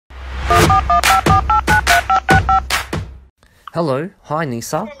Hello. Hi,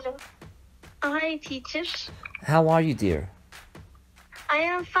 Nisa. Hello. Hi, teacher. How are you, dear? I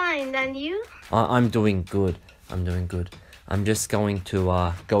am fine, and you? I'm doing good. I'm just going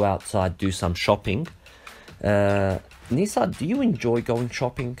to go outside, do some shopping. Nisa, do you enjoy going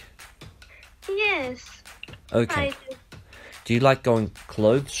shopping? Yes. Okay. I do. Do you like going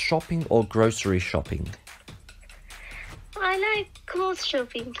clothes shopping or grocery shopping? I like clothes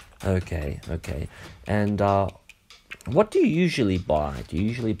shopping. Okay. And what do you usually buy? Do you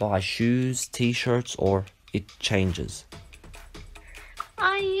usually buy shoes, t-shirts, or it changes?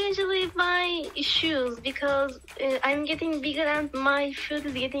 I usually buy shoes because I'm getting bigger and my foot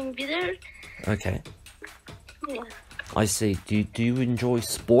is getting bigger. Okay. Yeah. I see. Do you enjoy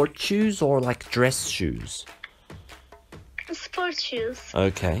sport shoes or like dress shoes? Sports shoes.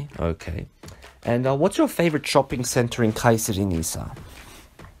 Okay. And what's your favorite shopping center in Kayseri, Nisa?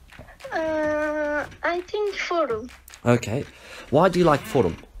 I think Forum. Okay. Why do you like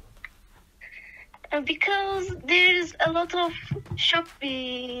Forum? Because there's a lot of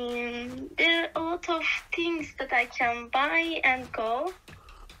shopping. There are a lot of things that I can buy and go.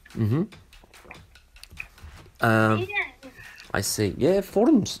 Mm-hmm. Yeah. I see. Yeah,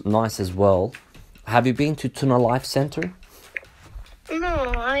 Forum's nice as well. Have you been to Tuna Life Center?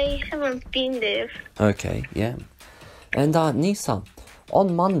 No, I haven't been there. Okay, yeah. And Nisa,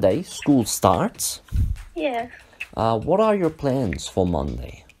 on Monday, school starts. Yeah. What are your plans for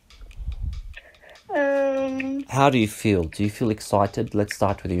Monday? How do you feel? Do you feel excited? Let's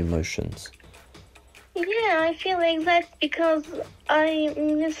start with your emotions. Yeah, I feel excited because I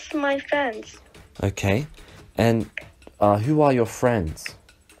miss my friends. Okay. And who are your friends?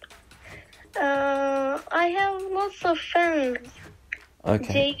 I have lots of friends.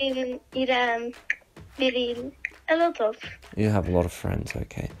 Okay. Jaden, Iran, Biril, a lot of. You have a lot of friends,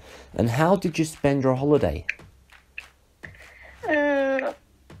 okay. And how did you spend your holiday?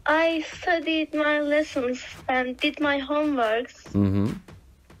 I studied my lessons and did my homeworks. Mm-hmm.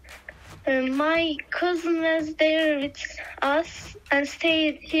 My cousin was there with us and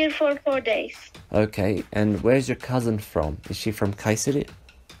stayed here for 4 days. Okay, and where's your cousin from? Is she from Kayseri?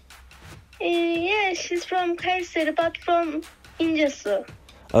 Yeah, she's from Kayseri, but from İncesu.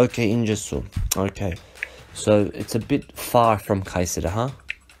 Okay, Incesu. Okay. So it's a bit far from Kayseri, huh?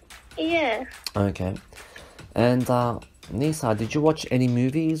 Yeah. Okay. And Nisa, did you watch any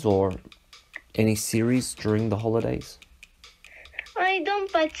movies or any series during the holidays? I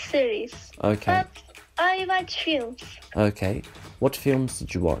don't watch series. Okay. But I watch films. Okay. What films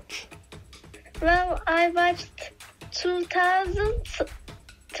did you watch? Well, I watched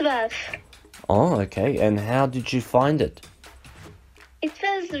 2012. Oh, okay. And how did you find it? It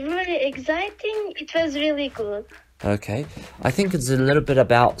was really exciting. It was really good. Okay. I think it's a little bit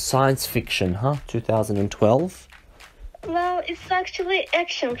about science fiction, huh? 2012? Well, it's actually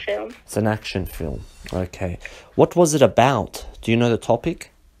action film. It's an action film. Okay. What was it about? Do you know the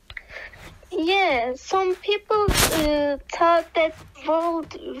topic? Yeah, some people thought that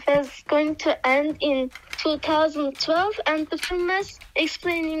world was going to end in 2012, and the film was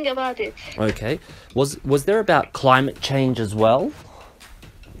explaining about it. Okay. Was there about climate change as well?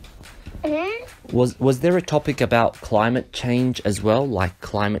 Mm-hmm. Was there a topic about climate change as well? Like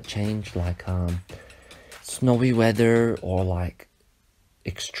climate change, like snowy weather or like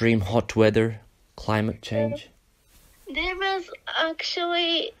extreme hot weather, climate change? There was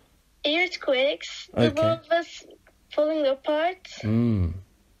actually earthquakes. The Okay. world was falling apart.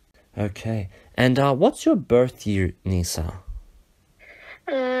 Okay. And what's your birth year, Nisa?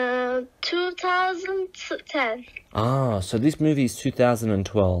 2010. So this movie is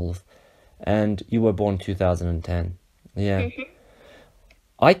 2012 and you were born 2010. Yeah. Mm-hmm.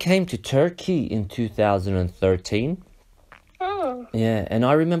 I came to Turkey in 2013. Oh. Yeah, and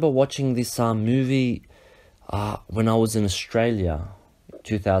I remember watching this movie when I was in Australia,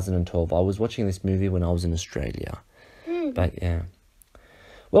 2012. I was watching this movie when I was in Australia. But yeah.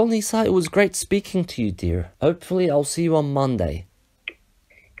 Well, Nisa, it was great speaking to you, dear. Hopefully I'll see you on Monday.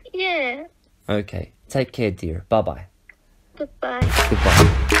 Yeah. Okay. Take care, dear. Bye-bye. Goodbye.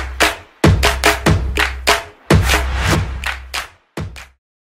 Goodbye.